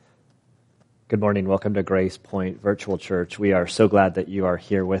Good morning. Welcome to Grace Point Virtual Church. We are so glad that you are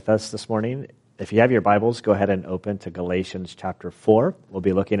here with us this morning. If you have your Bibles, go ahead and open to Galatians chapter 4. We'll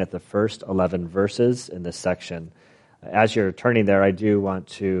be looking at the first 11 verses in this section. As you're turning there, I do want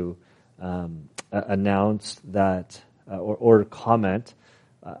to announce that, or comment,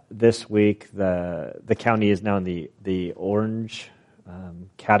 this week the county is now in the orange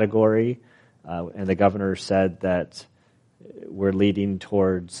category, and the governor said that we're leading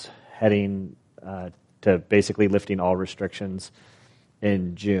towards heading to basically lifting all restrictions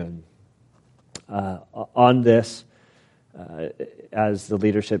in June. On this, as the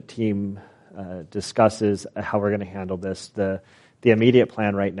leadership team discusses how we're going to handle this, the immediate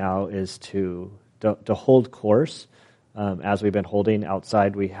plan right now is to hold course as we've been holding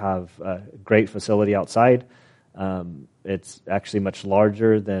outside. We have a great facility outside. It's actually much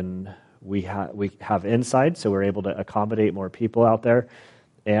larger than we have inside, so we're able to accommodate more people out there.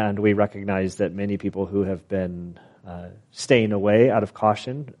 And we recognize that many people who have been staying away out of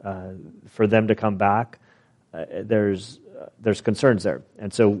caution, for them to come back, there's concerns there.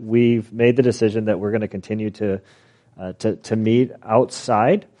 And so we've made the decision that we're going to continue to meet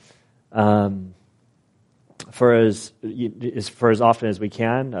outside for as often as we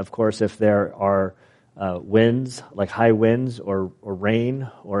can. Of course, if there are winds, like high winds or rain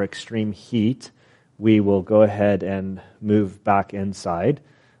or extreme heat, we will go ahead and move back inside.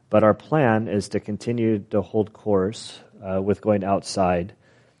 But our plan is to continue to hold course with going outside.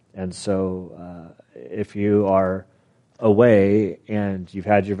 And so if you are away and you've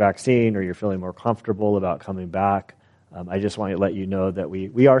had your vaccine or you're feeling more comfortable about coming back, I just want to let you know that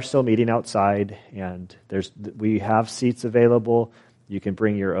we are still meeting outside, and we have seats available. You can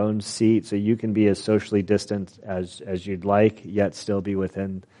bring your own seat, so you can be as socially distant as you'd like, yet still be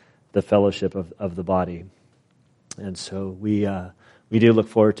within the fellowship of the body. And so we do look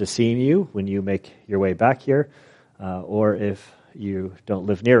forward to seeing you when you make your way back here, or if you don't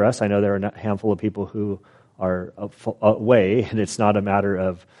live near us. I know there are a handful of people who are away, and it's not a matter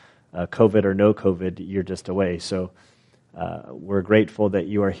of COVID or no COVID, you're just away. So we're grateful that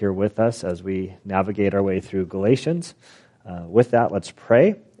you are here with us as we navigate our way through Galatians. With that, let's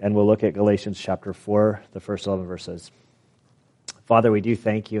pray, and we'll look at Galatians chapter 4, the first 11 verses. Father, we do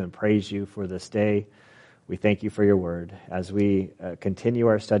thank you and praise you for this day. We thank you for your word. As we continue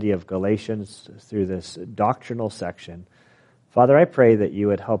our study of Galatians through this doctrinal section, Father, I pray that you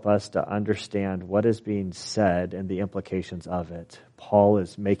would help us to understand what is being said and the implications of it. Paul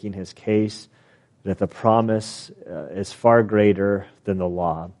is making his case that the promise is far greater than the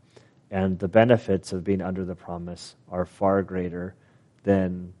law, and the benefits of being under the promise are far greater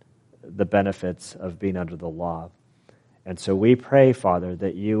than the benefits of being under the law. And so we pray, Father,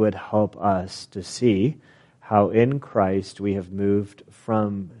 that you would help us to see how in Christ we have moved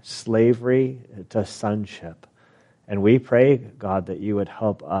from slavery to sonship. And we pray, God, that you would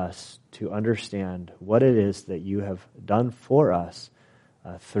help us to understand what it is that you have done for us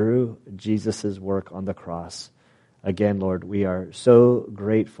through Jesus' work on the cross. Again, Lord, we are so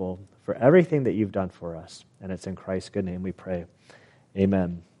grateful for everything that you've done for us. And it's in Christ's good name we pray.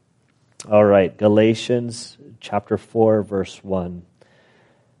 Amen. All right, Galatians chapter 4, verse 1.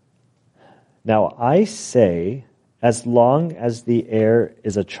 Now I say, as long as the heir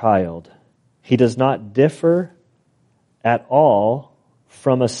is a child, he does not differ at all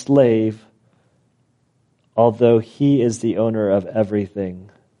from a slave, although he is the owner of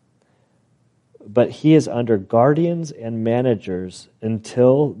everything. But he is under guardians and managers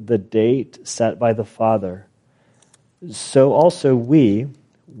until the date set by the Father. So also we,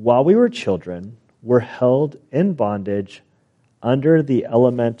 while we were children, were held in bondage under the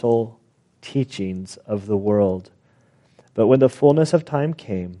elemental teachings of the world. But when the fullness of time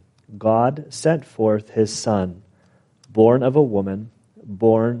came, God sent forth his Son, born of a woman,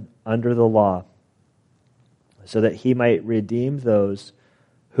 born under the law, so that he might redeem those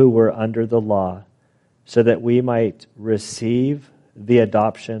who were under the law, so that we might receive the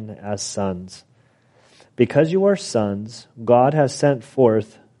adoption as sons. Because you are sons, God has sent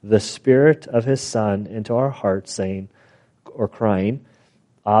forth the Spirit of his Son into our hearts, saying, or crying,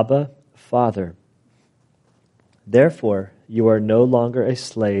 Abba, Father. Therefore, you are no longer a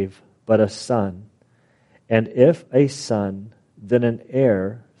slave, but a son. And if a son, then an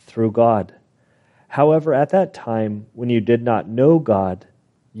heir through God. However, at that time, when you did not know God,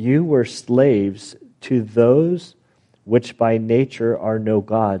 you were slaves to those which by nature are no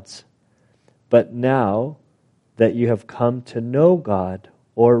gods. But now that you have come to know God,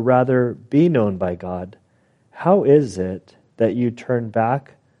 or rather be known by God, how is it that you turn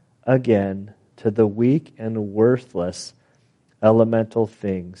back again to the weak and worthless elemental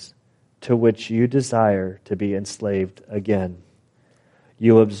things to which you desire to be enslaved again.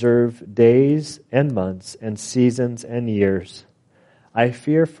 You observe days and months and seasons and years. I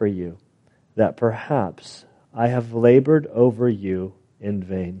fear for you that perhaps I have labored over you in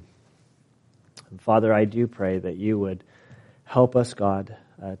vain. And Father, I do pray that you would help us, God,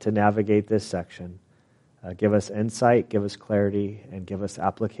 to navigate this section. Give us insight, give us clarity, and give us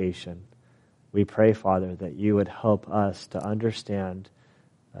application. We pray, Father, that you would help us to understand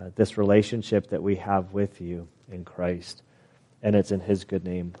this relationship that we have with you in Christ. And it's in his good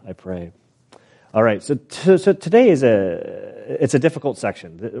name I pray. All right, so today is a difficult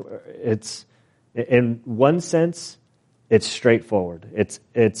section. It's in one sense, it's straightforward.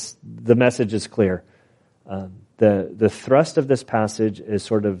 It's the message is clear. The thrust of this passage is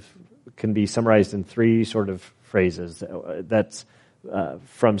can be summarized in three sort of phrases. That's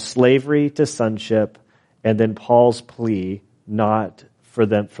from slavery to sonship, and then Paul's plea not for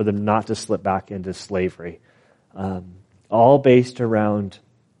them not to slip back into slavery. All based around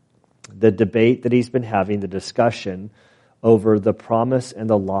the debate that he's been having, the discussion over the promise and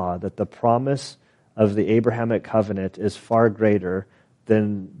the law, that the promise of the Abrahamic covenant is far greater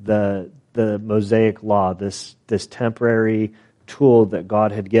than the Mosaic law, this temporary tool that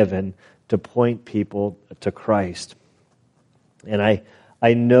God had given to point people to Christ. And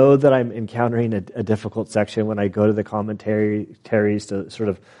I know that I'm encountering a difficult section when I go to the commentaries to sort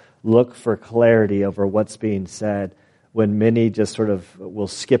of look for clarity over what's being said, when many just sort of will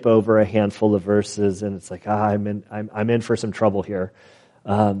skip over a handful of verses, and it's like, I'm in for some trouble here.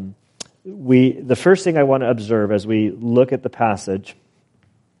 The first thing I want to observe as we look at the passage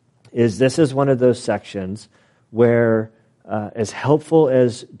is this is one of those sections where, as helpful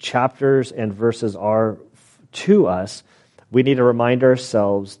as chapters and verses are to us, we need to remind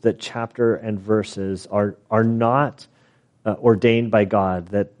ourselves that chapter and verses are not ordained by God.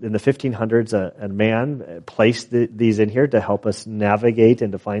 That in the 1500s, a man placed these in here to help us navigate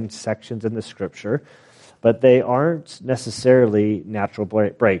and to find sections in the Scripture, but they aren't necessarily natural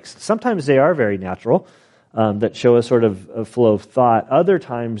breaks. Sometimes they are very natural, that show a sort of a flow of thought. Other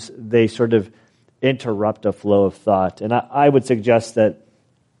times they sort of interrupt a flow of thought. And I would suggest that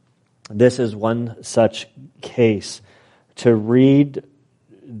this is one such case. To read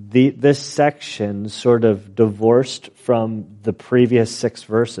this section sort of divorced from the previous 6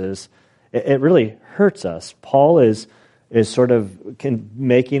 verses, it really hurts us. Paul is sort of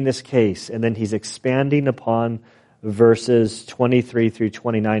making this case, and then he's expanding upon verses 23 through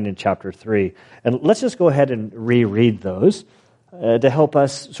 29 in chapter 3. And let's just go ahead and reread those to help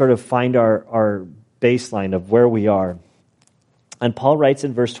us sort of find our baseline of where we are. And Paul writes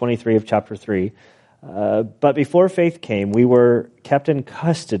in verse 23 of chapter 3, but before faith came, we were kept in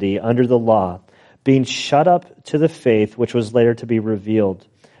custody under the law, being shut up to the faith which was later to be revealed.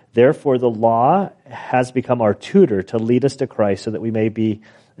 Therefore, the law has become our tutor to lead us to Christ so that we may be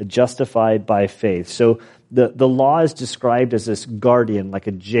justified by faith. So the law is described as this guardian, like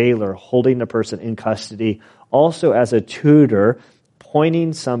a jailer holding a person in custody, also as a tutor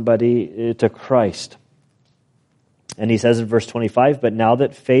pointing somebody to Christ. And he says in verse 25, but now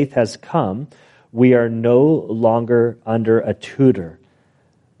that faith has come, we are no longer under a tutor.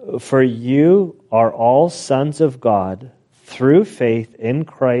 For you are all sons of God through faith in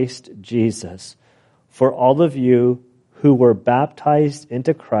Christ Jesus. For all of you who were baptized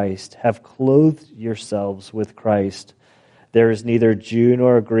into Christ have clothed yourselves with Christ. There is neither Jew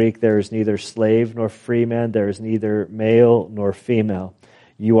nor Greek, there is neither slave nor free man, there is neither male nor female.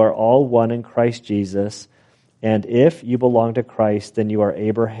 You are all one in Christ Jesus. And if you belong to Christ, then you are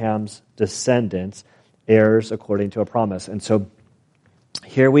Abraham's descendants, heirs according to a promise. And so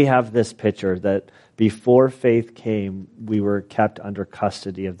here we have this picture that before faith came, we were kept under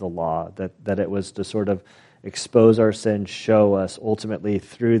custody of the law, that it was to sort of expose our sin, show us. Ultimately,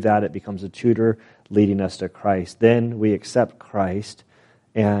 through that, it becomes a tutor leading us to Christ. Then we accept Christ,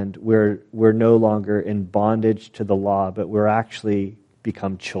 and we're no longer in bondage to the law, but we're actually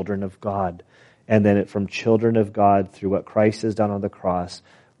become children of God. And then from children of God, through what Christ has done on the cross,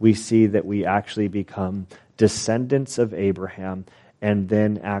 we see that we actually become descendants of Abraham and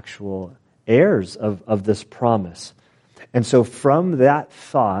then actual heirs of this promise. And so from that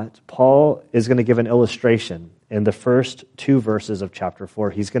thought, Paul is going to give an illustration in the first 2 verses of chapter 4.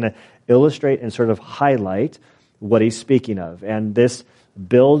 He's going to illustrate and sort of highlight what he's speaking of. And this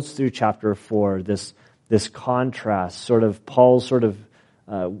builds through chapter 4, this contrast, sort of Paul's sort of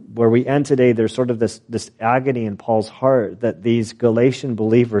where we end today, there's sort of this agony in Paul's heart that these Galatian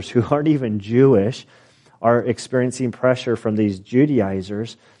believers who aren't even Jewish are experiencing pressure from these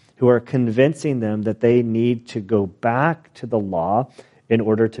Judaizers who are convincing them that they need to go back to the law in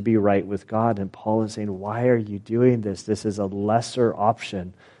order to be right with God. And Paul is saying, why are you doing this? This is a lesser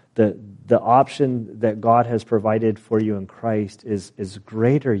option. The option that God has provided for you in Christ is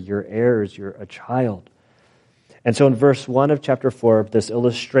greater. You're heirs. You're a child. And so in verse 1 of chapter 4, this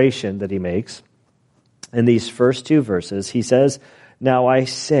illustration that he makes, in these first two verses, he says, now I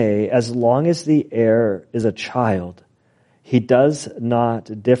say, as long as the heir is a child, he does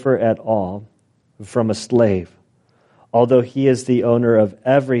not differ at all from a slave, although he is the owner of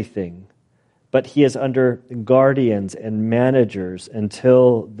everything, but he is under guardians and managers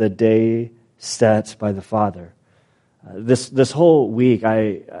until the day set by the Father. This whole week,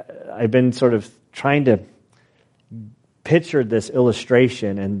 I've been sort of trying to picture this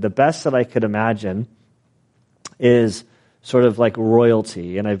illustration, and the best that I could imagine is sort of like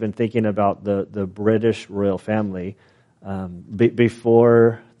royalty. And I've been thinking about the British royal family.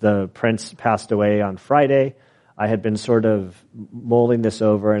 Before the prince passed away on Friday, I had been sort of mulling this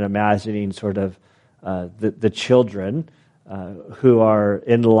over and imagining sort of the children who are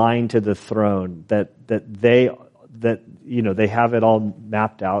in line to the throne, that they have it all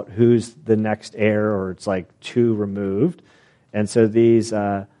mapped out, who's the next heir, or it's like two removed. And so these,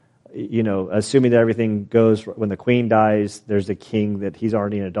 assuming that everything goes, when the queen dies, there's a king that he's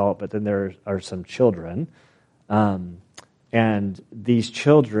already an adult, but then there are some children. And these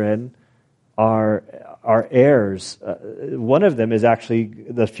children are heirs. One of them is actually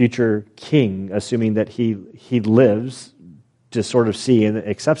the future king, assuming that he lives to sort of see and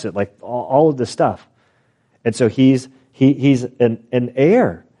accepts it, like all of this stuff. And so he's an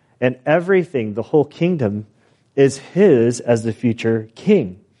heir, and everything, the whole kingdom, is his as the future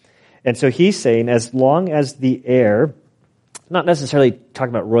king. And so he's saying, as long as the heir, not necessarily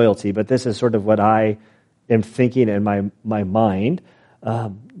talking about royalty, but this is sort of what I am thinking in my mind.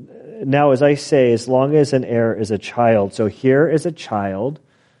 Now, as I say, as long as an heir is a child, so here is a child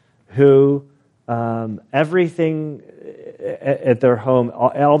who everything at their home,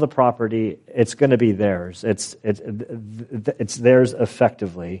 all the property, it's going to be theirs. It's theirs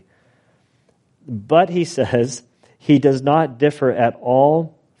effectively. But he says he does not differ at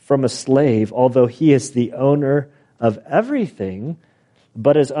all from a slave, although he is the owner of everything,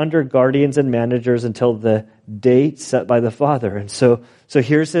 but is under guardians and managers until the date set by the Father. And so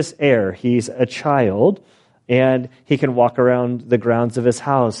here's this heir. He's a child, and he can walk around the grounds of his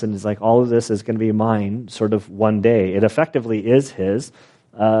house, and he's like, all of this is going to be mine sort of one day. It effectively is his.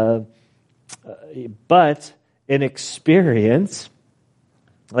 But in experience,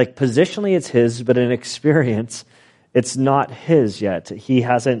 like positionally it's his, but in experience, it's not his yet. He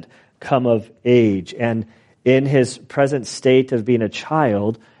hasn't come of age. And in his present state of being a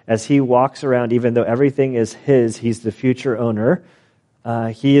child, as he walks around, even though everything is his, he's the future owner,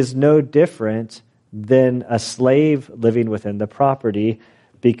 he is no different than a slave living within the property,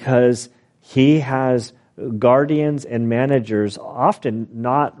 because he has guardians and managers, often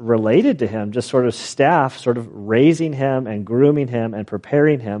not related to him, just sort of staff, sort of raising him and grooming him and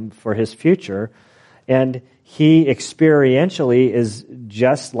preparing him for his future. And he experientially is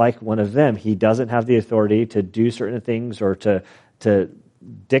just like one of them. He doesn't have the authority to do certain things or to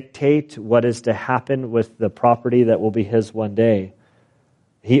dictate what is to happen with the property that will be his one day.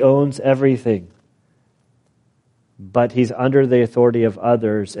 He owns everything. But he's under the authority of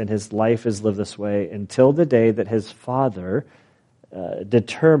others, and his life is lived this way until the day that his Father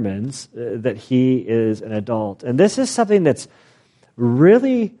determines that he is an adult. And this is something that's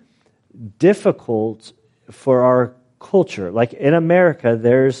really difficult for our culture. Like in America,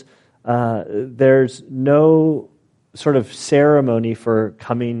 there's no sort of ceremony for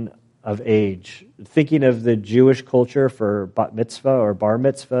coming of age. Thinking of the Jewish culture for bat mitzvah or bar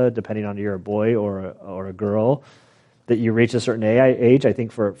mitzvah, depending on you're a boy or a girl, that you reach a certain age. I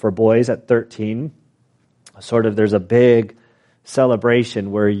think for boys at 13, sort of there's a big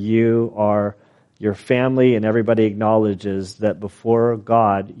celebration where your family and everybody acknowledges that before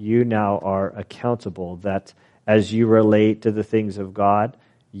God, you now are accountable, that as you relate to the things of God,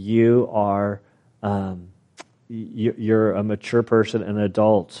 you are you're a mature person, an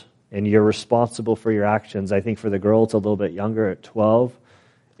adult, and you're responsible for your actions. I think for the girl, it's a little bit younger at 12.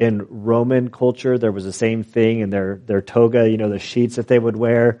 In Roman culture, there was the same thing in their toga, the sheets that they would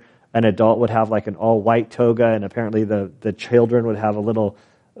wear. An adult would have like an all-white toga, and apparently the children would have a little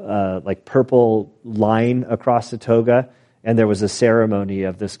like purple line across the toga. And there was a ceremony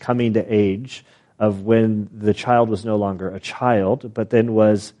of this coming to age of when the child was no longer a child, but then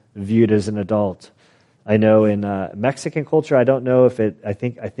was viewed as an adult. I know in Mexican culture, I don't know if I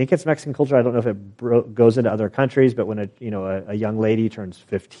think it's Mexican culture. I don't know if it goes into other countries, but when a young lady turns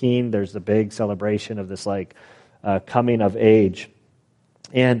 15, there's the big celebration of this like coming of age.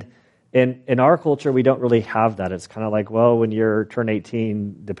 And in our culture, we don't really have that. It's kind of like, well, when you turn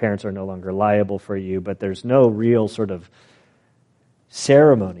 18, the parents are no longer liable for you, but there's no real sort of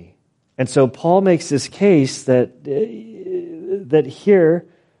ceremony. And so Paul makes this case that here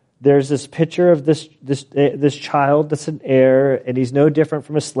there's this picture of this child that's an heir, and he's no different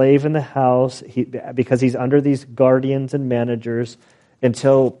from a slave in the house because he's under these guardians and managers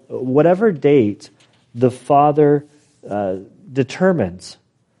until whatever date the father determines.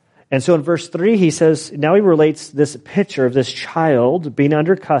 And so in verse 3, he says, now he relates this picture of this child being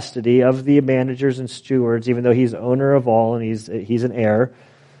under custody of the managers and stewards, even though he's owner of all and he's an heir.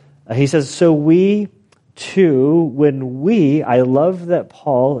 He says, so we too, I love that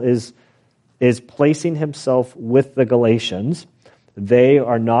Paul is placing himself with the Galatians. They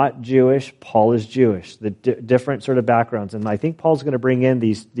are not Jewish. Paul is Jewish. The different sort of backgrounds. And I think Paul's going to bring in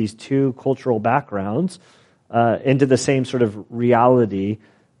these two cultural backgrounds into the same sort of reality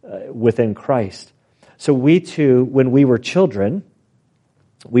within Christ. So we too, when we were children,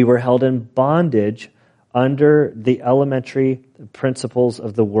 we were held in bondage under the elementary principles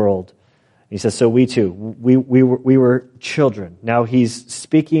of the world. He says, so we too, we were children. Now he's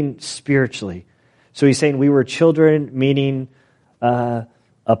speaking spiritually. So he's saying we were children, meaning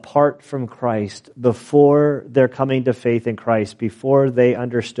apart from Christ, before their coming to faith in Christ, before they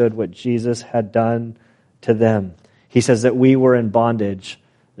understood what Jesus had done to them. He says that we were in bondage.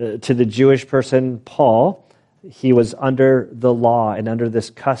 To the Jewish person, Paul, he was under the law and under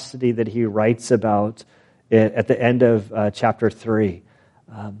this custody that he writes about at the end of chapter 3.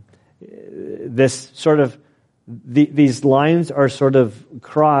 These lines are sort of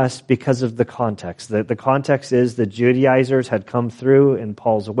crossed because of the context. The context is the Judaizers had come through in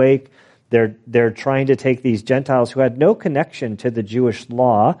Paul's wake. They're trying to take these Gentiles who had no connection to the Jewish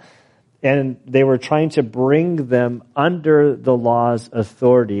law, and they were trying to bring them under the law's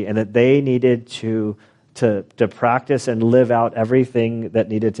authority, and that they needed to practice and live out everything that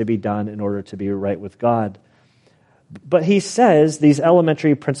needed to be done in order to be right with God. But he says these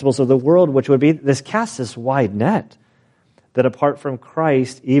elementary principles of the world, which would be, this casts this wide net, that apart from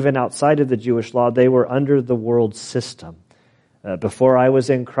Christ, even outside of the Jewish law, they were under the world system. Before I was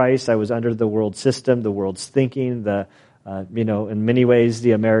in Christ, I was under the world system, the world's thinking, in many ways,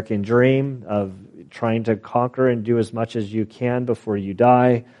 the American dream of trying to conquer and do as much as you can before you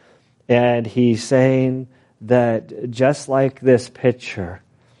die. And he's saying that just like this picture,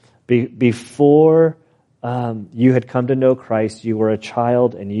 before you had come to know Christ, you were a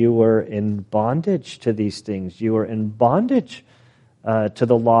child and you were in bondage to these things. You were in bondage to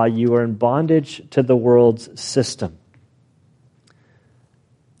the law. You were in bondage to the world's system.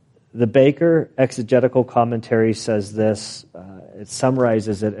 The Baker exegetical commentary says this. It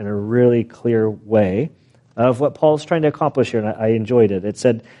summarizes it in a really clear way of what Paul's trying to accomplish here, and I enjoyed it. It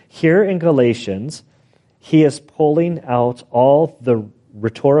said, here in Galatians, he is pulling out all the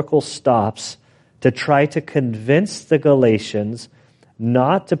rhetorical stops to try to convince the Galatians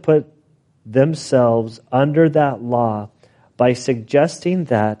not to put themselves under that law by suggesting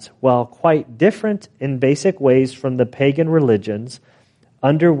that, while quite different in basic ways from the pagan religions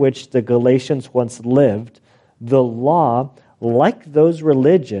under which the Galatians once lived, the law, like those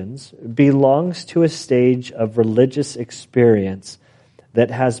religions, belongs to a stage of religious experience that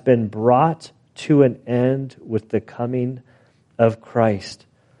has been brought to an end with the coming of Christ.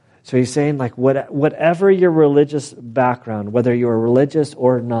 So he's saying, like, whatever your religious background, whether you're religious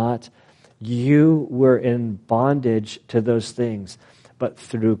or not, you were in bondage to those things. But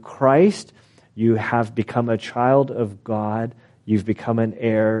through Christ, you have become a child of God. You've become an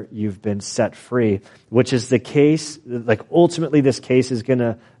heir. You've been set free, which is the case. Like, ultimately, this case is going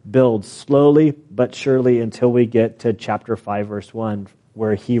to build slowly but surely until we get to chapter 5, verse 1,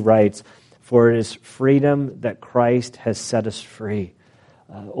 where he writes, "For it is freedom that Christ has set us free."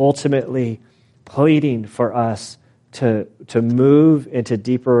 Ultimately, pleading for us to move into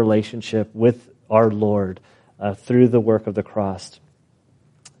deeper relationship with our Lord through the work of the cross.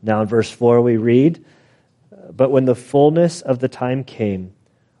 Now in verse 4 we read, "But when the fullness of the time came,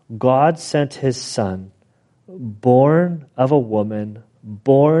 God sent his Son, born of a woman,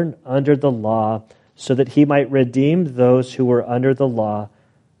 born under the law, so that he might redeem those who were under the law,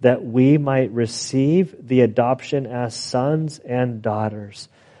 that we might receive the adoption as sons and daughters."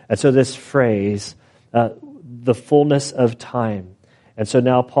 And so this phrase, the fullness of time. And so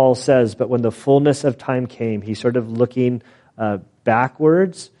now Paul says, but when the fullness of time came, he's sort of looking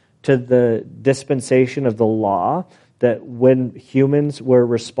backwards to the dispensation of the law, that when humans were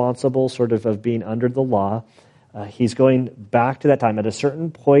responsible sort of being under the law, he's going back to that time. At a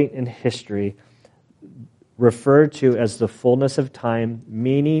certain point in history, referred to as the fullness of time,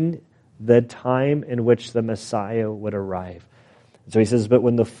 meaning the time in which the Messiah would arrive. So he says, but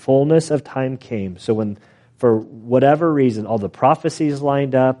when the fullness of time came, so when, for whatever reason, all the prophecies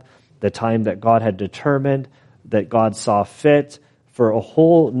lined up, the time that God had determined, that God saw fit, for a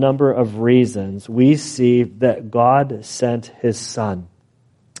whole number of reasons, we see that God sent his Son.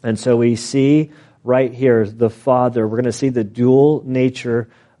 And so we see right here the Father. We're going to see the dual nature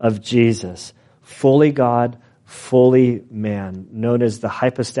of Jesus. Fully God, fully man, known as the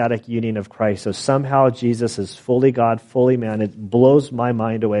hypostatic union of Christ. So somehow Jesus is fully God, fully man. It blows my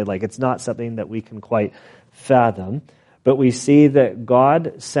mind away. Like it's not something that we can quite fathom. But we see that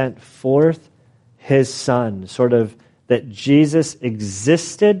God sent forth his Son, sort of that Jesus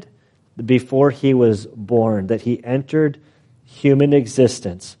existed before he was born, that he entered human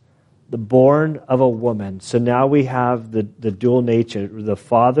existence, the born of a woman. So now we have the dual nature. The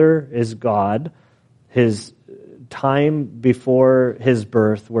Father is God. His time before his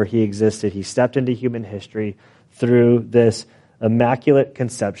birth, where he existed, he stepped into human history through this immaculate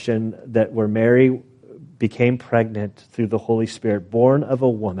conception that where Mary became pregnant through the Holy Spirit, born of a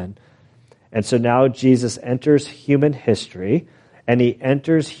woman. And so now Jesus enters human history, and he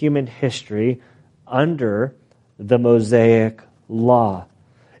enters human history under the Mosaic law.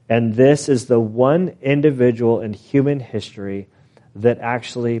 And this is the one individual in human history that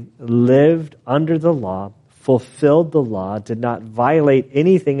actually lived under the law, fulfilled the law, did not violate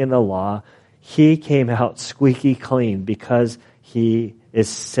anything in the law. He came out squeaky clean because he is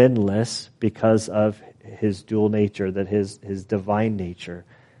sinless because of his dual nature, that his divine nature.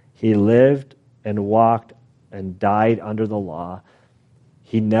 He lived and walked and died under the law.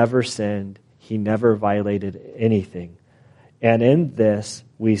 He never sinned. He never violated anything. And in this,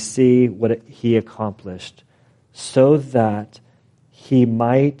 we see what he accomplished so that he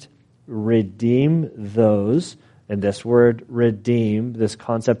might redeem those. And this word redeem, this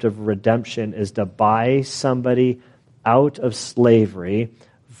concept of redemption, is to buy somebody out of slavery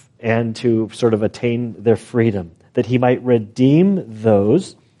and to sort of attain their freedom. That he might redeem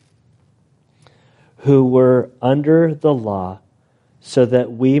those who were under the law so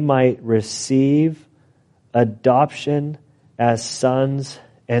that we might receive adoption as sons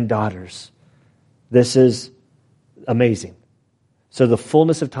and daughters. This is amazing. So the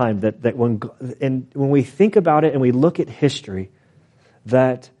fullness of time, that when we think about it and we look at history,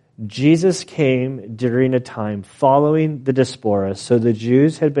 that Jesus came during a time following the diaspora. So the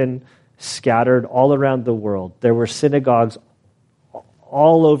Jews had been scattered all around the world. There were synagogues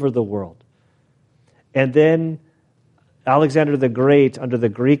all over the world. And then Alexander the Great, under the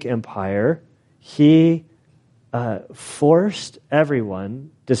Greek Empire, he forced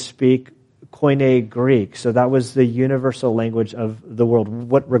everyone to speak Koine Greek. So that was the universal language of the world.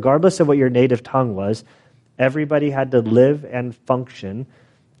 Regardless of what your native tongue was, everybody had to live and function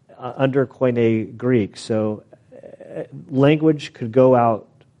under Koine Greek. So language could go out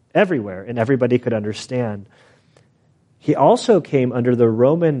everywhere and everybody could understand. He also came under the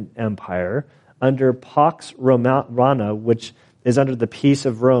Roman Empire, under Pax Romana, which is under the peace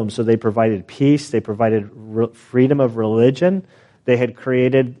of Rome. So they provided peace, they provided freedom of religion. They had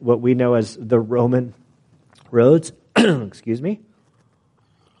created what we know as the Roman roads. Excuse me.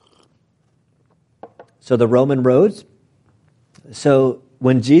 So the Roman roads. So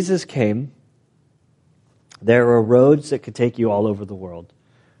when Jesus came, there were roads that could take you all over the world.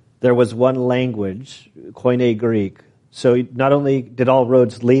 There was one language, Koine Greek. So not only did all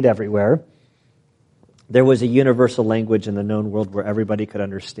roads lead everywhere, there was a universal language in the known world where everybody could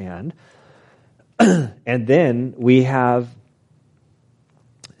understand. And then we have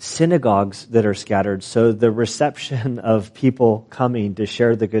synagogues that are scattered. So the reception of people coming to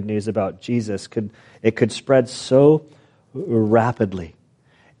share the good news about Jesus could spread so rapidly.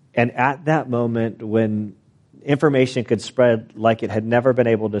 And at that moment, when information could spread like it had never been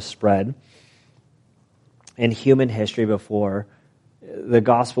able to spread in human history before, the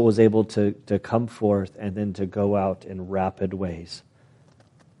gospel was able to come forth and then to go out in rapid ways.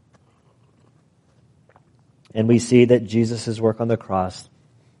 And we see that Jesus' work on the cross,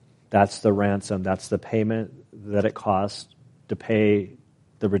 that's the ransom, that's the payment that it costs to pay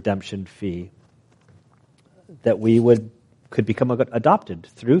the redemption fee, that we could become adopted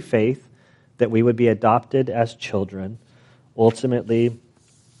through faith, that we would be adopted as children, ultimately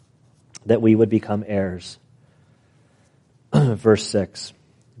that we would become heirs. Verse 6,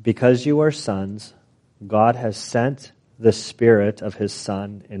 because you are sons, God has sent the Spirit of His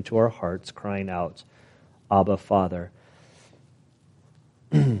Son into our hearts, crying out, Abba, Father.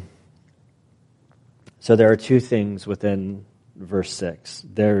 So there are two things within verse 6.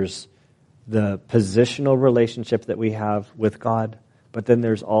 There's the positional relationship that we have with God, but then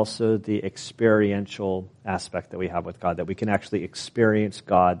there's also the experiential aspect that we have with God, that we can actually experience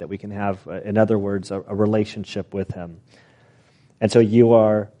God, that we can have, in other words, a relationship with Him. And so you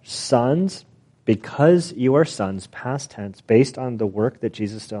are sons, because you are sons, past tense, based on the work that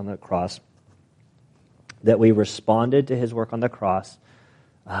Jesus did on the cross, that we responded to His work on the cross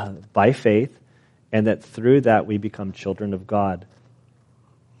by faith, and that through that we become children of God.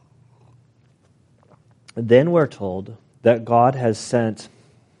 Then we're told that God has sent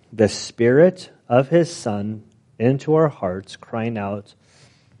the Spirit of His Son into our hearts, crying out,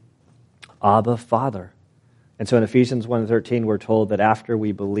 Abba, Father. And so in Ephesians 1:13, we're told that after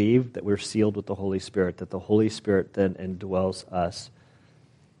we believe, that we're sealed with the Holy Spirit, that the Holy Spirit then indwells us.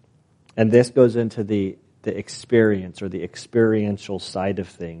 And this goes into the experience or the experiential side of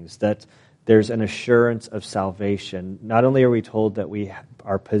things, that there's an assurance of salvation. Not only are we told that we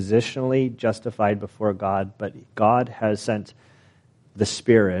are positionally justified before God, but God has sent the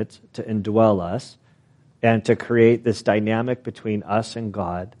Spirit to indwell us and to create this dynamic between us and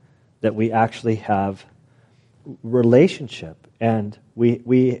God, that we actually have relationship, and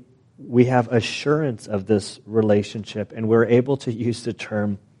we have assurance of this relationship, and we're able to use the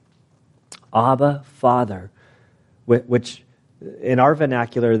term Abba, Father, which in our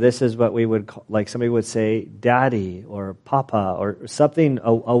vernacular, this is what we would call, like somebody would say, Daddy or Papa, or something,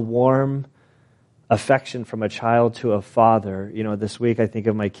 a warm affection from a child to a father. You know, this week I think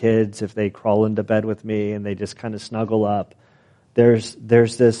of my kids, if they crawl into bed with me and they just kind of snuggle up. There's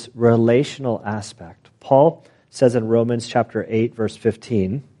this relational aspect. Paul says in Romans chapter 8, verse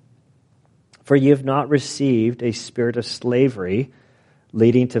 15, "For you have not received a spirit of slavery,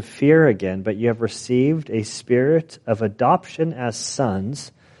 leading to fear again, but you have received a spirit of adoption as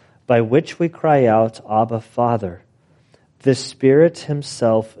sons, by which we cry out, Abba, Father. The Spirit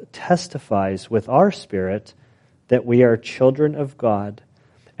Himself testifies with our spirit that we are children of God,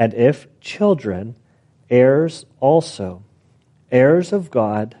 and if children, heirs also, heirs of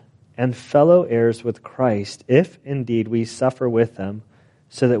God, and fellow heirs with Christ, if indeed we suffer with Him,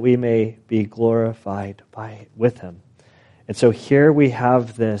 so that we may be glorified with Him." And so here we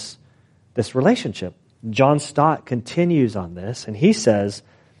have this relationship. John Stott continues on this, and he says,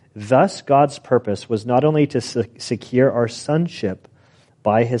 "Thus God's purpose was not only to secure our sonship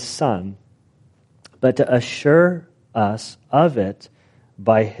by His Son, but to assure us of it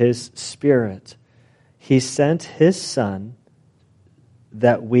by His Spirit. He sent His Son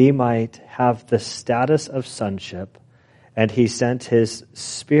that we might have the status of sonship, and He sent His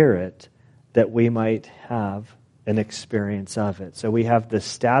Spirit that we might have an experience of it." So we have the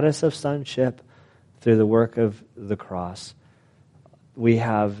status of sonship through the work of the cross. We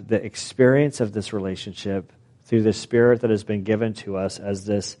have the experience of this relationship through the Spirit that has been given to us as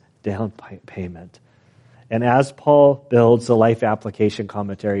this down payment. And as Paul builds the Life Application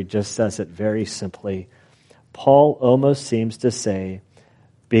Commentary, just says it very simply, Paul almost seems to say,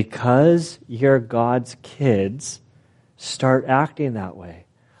 because you're God's kids, start acting that way.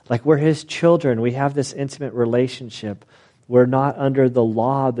 Like we're His children. We have this intimate relationship. We're not under the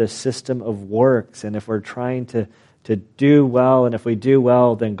law, the system of works. And if we're trying to do well, and if we do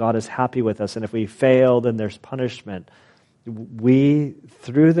well, then God is happy with us. And if we fail, then there's punishment. We,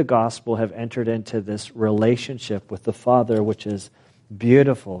 through the gospel, have entered into this relationship with the Father, which is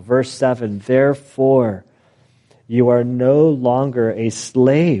beautiful. Verse 7, "Therefore, you are no longer a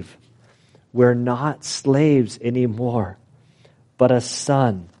slave." We're not slaves anymore, but a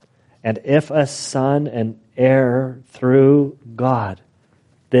son. "And if a son, an heir through God."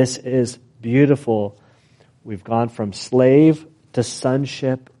 This is beautiful. We've gone from slave to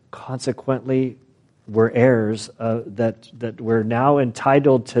sonship. Consequently, we're heirs that we're now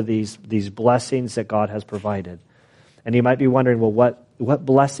entitled to these blessings that God has provided. And you might be wondering, well, what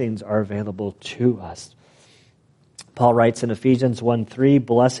blessings are available to us? Paul writes in Ephesians 1:3,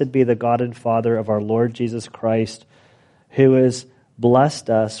 "Blessed be the God and Father of our Lord Jesus Christ, who has blessed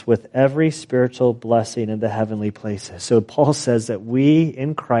us with every spiritual blessing in the heavenly places." So Paul says that we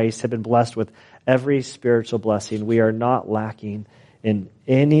in Christ have been blessed with every spiritual blessing. We are not lacking in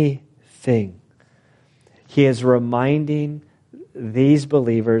anything. He is reminding these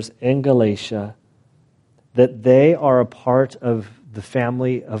believers in Galatia that they are a part of the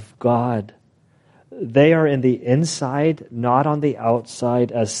family of God. They are in the inside, not on the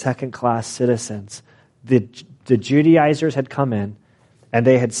outside as second-class citizens. The Judaizers had come in, and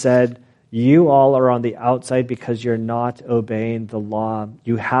they had said, you all are on the outside because you're not obeying the law.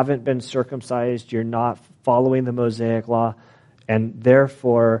 You haven't been circumcised. You're not following the Mosaic law. And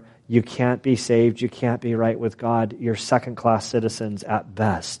therefore, you can't be saved. You can't be right with God. You're second-class citizens at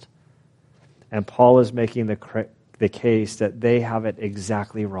best. And Paul is making the case that they have it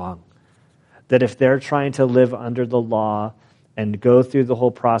exactly wrong. That if they're trying to live under the law and go through the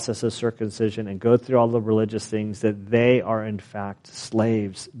whole process of circumcision and go through all the religious things, that they are in fact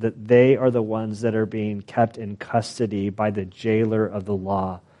slaves, that they are the ones that are being kept in custody by the jailer of the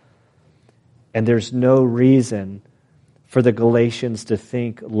law. And there's no reason for the Galatians to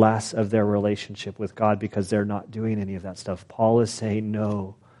think less of their relationship with God because they're not doing any of that stuff. Paul is saying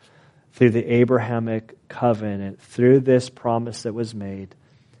no. Through the Abrahamic covenant, through this promise that was made,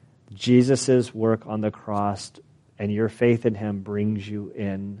 Jesus' work on the cross and your faith in him brings you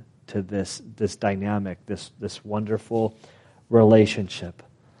in to this dynamic, this wonderful relationship.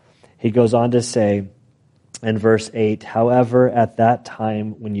 He goes on to say in verse 8, however, at that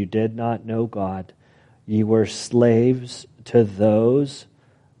time when you did not know God, you were slaves to those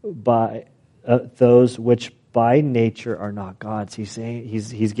which by nature are not God's. He's saying,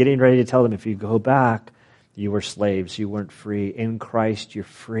 he's getting ready to tell them, if you go back, you were slaves, you weren't free. In Christ, you're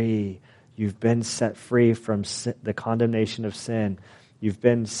free. You've been set free from sin, the condemnation of sin. You've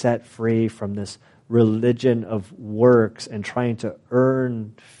been set free from this religion of works and trying to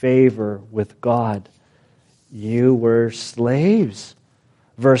earn favor with God. You were slaves.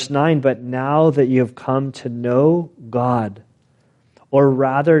 Verse 9, but now that you have come to know God, or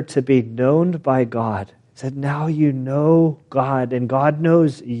rather to be known by God, he said, now you know God and God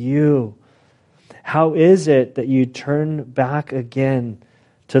knows you. How is it that you turn back again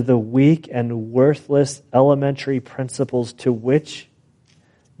to the weak and worthless elementary principles to which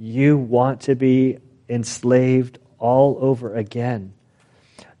you want to be enslaved all over again?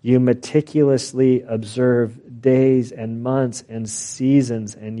 You meticulously observe days and months and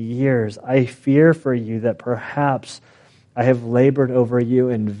seasons and years. I fear for you that perhaps I have labored over you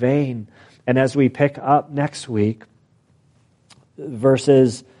in vain. And as we pick up next week,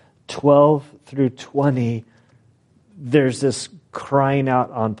 verses 12 through 20, there's this crying out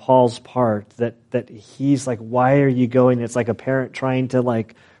on Paul's part that he's like, why are you going? It's like a parent trying to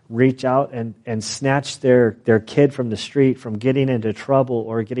reach out and snatch their kid from the street from getting into trouble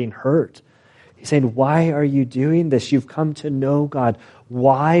or getting hurt. He's saying, why are you doing this? You've come to know God.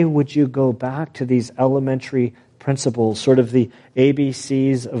 Why would you go back to these elementary principles, sort of the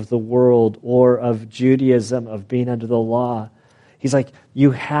ABCs of the world or of Judaism, of being under the law? He's like,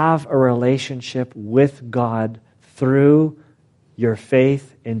 you have a relationship with God through your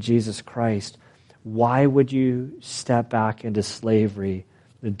faith in Jesus Christ. Why would you step back into slavery?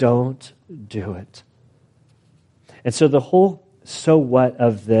 Don't do it. And so the whole so what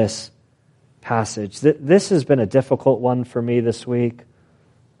of this passage, this has been a difficult one for me this week.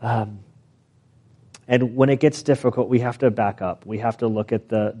 And when it gets difficult, we have to back up. We have to look at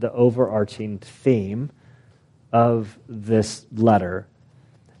the overarching theme of this letter.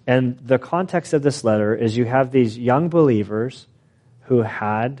 And the context of this letter is you have these young believers who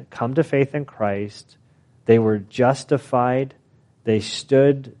had come to faith in Christ. They were justified. They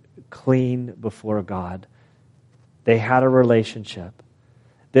stood clean before God. They had a relationship.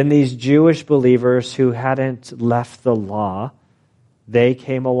 Then these Jewish believers who hadn't left the law, they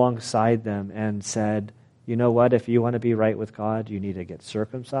came alongside them and said, you know what, if you want to be right with God, you need to get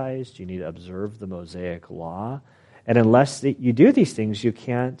circumcised, you need to observe the Mosaic law, and unless you do these things, you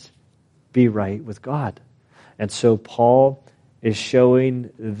can't be right with God. And so Paul is showing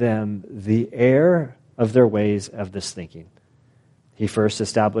them the error of their ways of this thinking. He first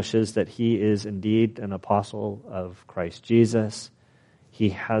establishes that he is indeed an apostle of Christ Jesus. He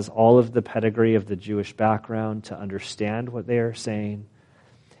has all of the pedigree of the Jewish background to understand what they are saying.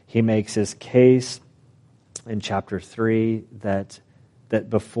 He makes his case in chapter 3 that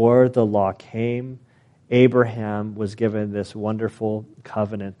before the law came, Abraham was given this wonderful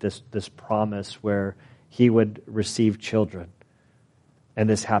covenant, this promise where he would receive children. And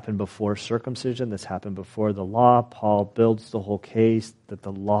this happened before circumcision. This happened before the law. Paul builds the whole case that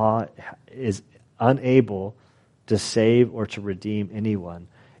the law is unable to save or to redeem anyone.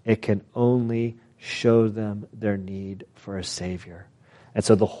 It can only show them their need for a Savior. And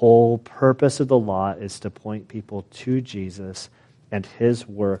so the whole purpose of the law is to point people to Jesus and his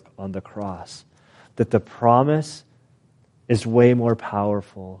work on the cross. That the promise is way more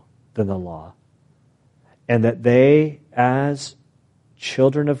powerful than the law. And that they, as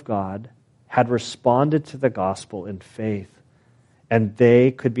children of God, had responded to the gospel in faith, and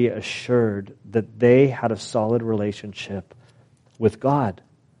they could be assured that they had a solid relationship with God.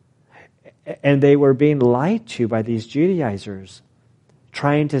 And they were being lied to by these Judaizers,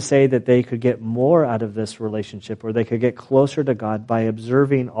 trying to say that they could get more out of this relationship, or they could get closer to God by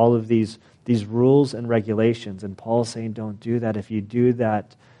observing all of these rules and regulations. And Paul's saying, don't do that. If you do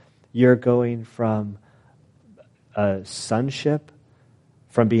that, You're going from a sonship,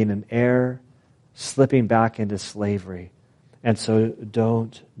 from being an heir, slipping back into slavery. And so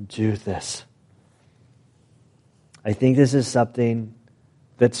don't do this. I think this is something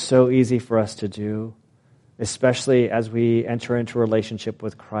that's so easy for us to do, especially as we enter into a relationship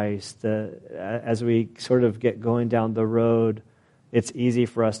with Christ. As we sort of get going down the road, it's easy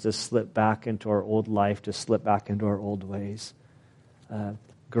for us to slip back into our old life, to slip back into our old ways.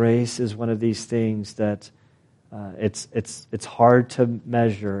 Grace is one of these things that it's hard to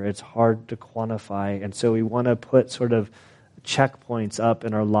measure, it's hard to quantify, and so we want to put sort of checkpoints up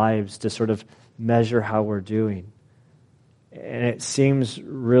in our lives to sort of measure how we're doing. And it seems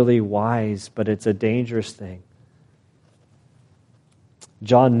really wise, but it's a dangerous thing.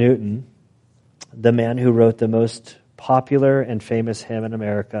 John Newton, the man who wrote the most popular and famous hymn in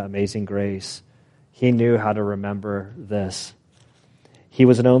America, Amazing Grace, he knew how to remember this. He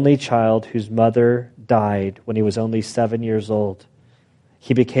was an only child whose mother died when he was only 7 years old.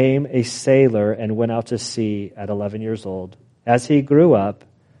 He became a sailor and went out to sea at 11 years old. As he grew up,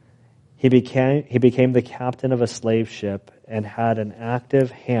 he became the captain of a slave ship and had an active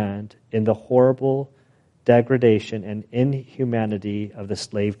hand in the horrible degradation and inhumanity of the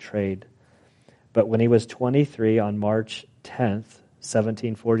slave trade. But when he was 23 on March 10th,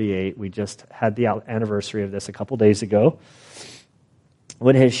 1748, we just had the anniversary of this a couple days ago,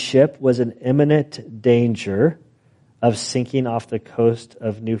 when his ship was in imminent danger of sinking off the coast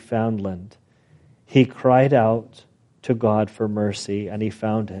of Newfoundland, he cried out to God for mercy, and he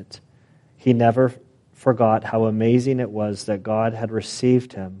found it. He never forgot how amazing it was that God had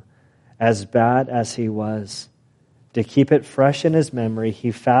received him, as bad as he was. To keep it fresh in his memory,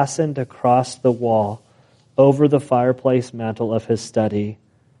 he fastened across the wall, over the fireplace mantel of his study,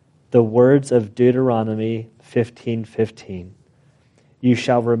 the words of Deuteronomy 15:15. You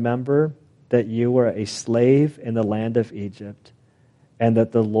shall remember that you were a slave in the land of Egypt, and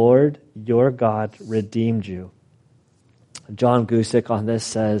that the Lord your God redeemed you. John Gusick on this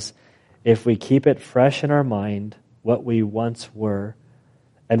says, if we keep it fresh in our mind, what we once were,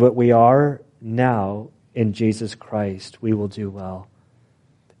 and what we are now in Jesus Christ, we will do well.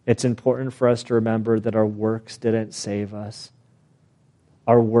 It's important for us to remember that our works didn't save us.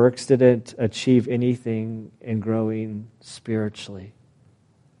 Our works didn't achieve anything in growing spiritually.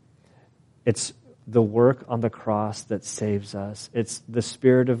 It's the work on the cross that saves us. It's the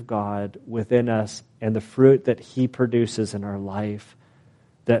Spirit of God within us and the fruit that He produces in our life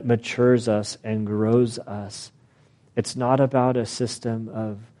that matures us and grows us. It's not about a system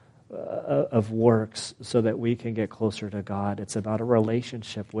of works so that we can get closer to God. It's about a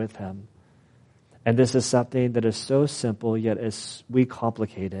relationship with Him. And this is something that is so simple, yet we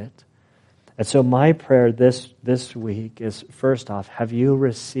complicate it. And so my prayer this week is, first off, have you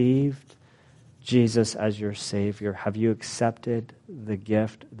received Jesus as your Savior? Have you accepted the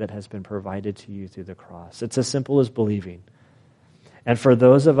gift that has been provided to you through the cross? It's as simple as believing. And for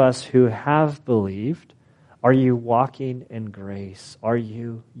those of us who have believed, are you walking in grace? Are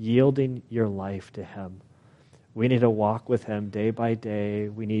you yielding your life to Him? We need to walk with Him day by day.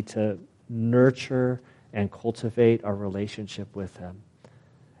 We need to nurture and cultivate our relationship with Him.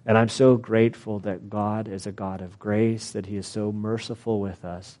 And I'm so grateful that God is a God of grace, that He is so merciful with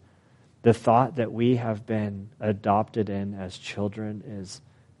us. The thought that we have been adopted in as children is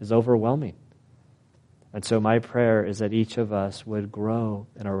overwhelming. And so my prayer is that each of us would grow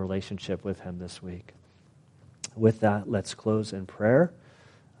in our relationship with Him this week. With that, let's close in prayer.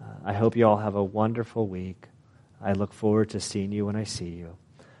 I hope you all have a wonderful week. I look forward to seeing you when I see you.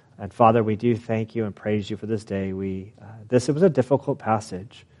 And Father, we do thank you and praise you for this day. It was a difficult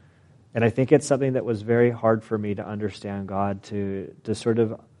passage. And I think it's something that was very hard for me to understand, God, to sort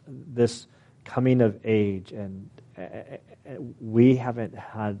of this coming of age. And we haven't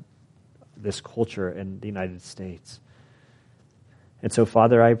had this culture in the United States. And so,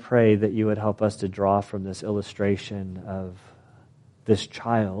 Father, I pray that you would help us to draw from this illustration of this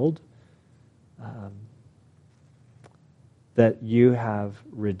child that you have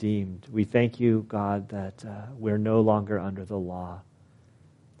redeemed. We thank you, God, that we're no longer under the law.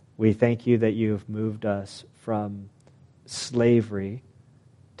 We thank you that you have moved us from slavery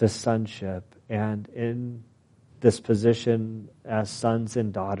to sonship, and in this position as sons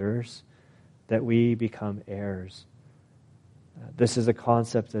and daughters, that we become heirs. This is a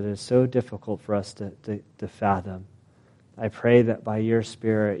concept that is so difficult for us to fathom. I pray that by your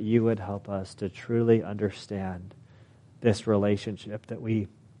Spirit, you would help us to truly understand this relationship that we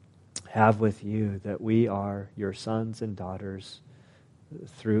have with you, that we are your sons and daughters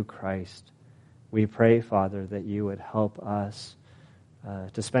through Christ. We pray, Father, that you would help us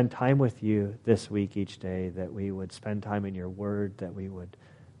to spend time with you this week each day, that we would spend time in your word, that we would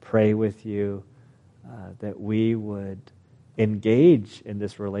pray with you, that we would engage in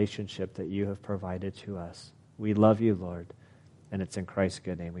this relationship that you have provided to us. We love you, Lord, and it's in Christ's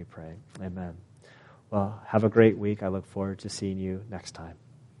good name we pray. Amen. Well, have a great week. I look forward to seeing you next time.